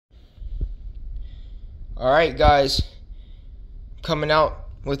Alright guys, coming out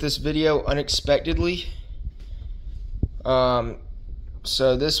with this video unexpectedly.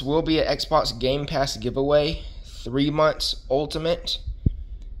 So this will be an Xbox Game Pass giveaway, 3 months Ultimate,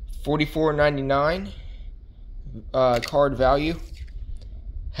 $44.99 card value,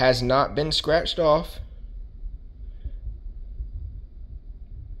 has not been scratched off.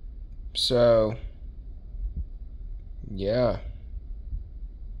 So yeah,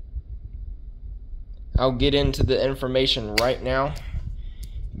 I'll get into the information right now.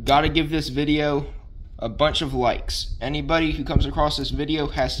 Gotta give this video a bunch of likes. Anybody who comes across this video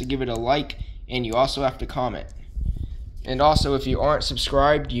has to give it a like, and you also have to comment. And also, if you aren't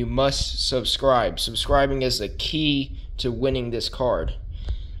subscribed, you must subscribe. Subscribing is the key to winning this card.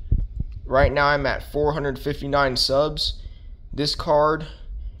 Right now I'm at 459 subs. This card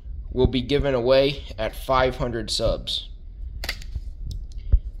will be given away at 500 subs.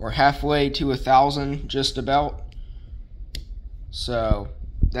 We're halfway to 1,000 just about. So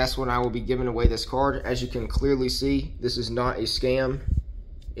that's when I will be giving away this card. As you can clearly see, this is not a scam.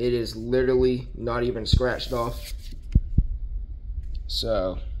 It is literally not even scratched off.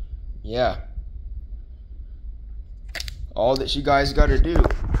 So yeah, all that you guys got to do,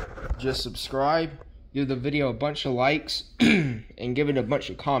 just subscribe, give the video a bunch of likes, and give it a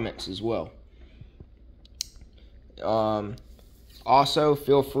bunch of comments as well. Also,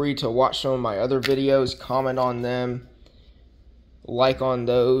 feel free to watch some of my other videos, comment on them, like on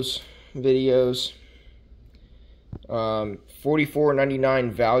those videos.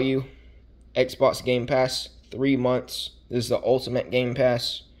 $44.99 value, Xbox Game Pass, 3 months. This is the Ultimate Game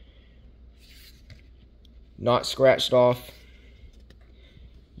Pass, not scratched off.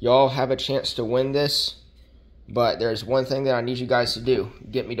 Y'all have a chance to win this, but there's one thing that I need you guys to do: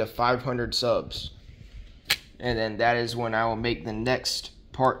 get me to 500 subs. And then that is when I will make the next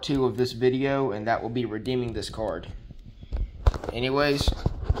part 2 of this video, and that will be redeeming this card. Anyways,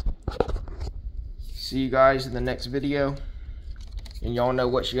 see you guys in the next video, and y'all know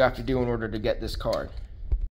what you have to do in order to get this card.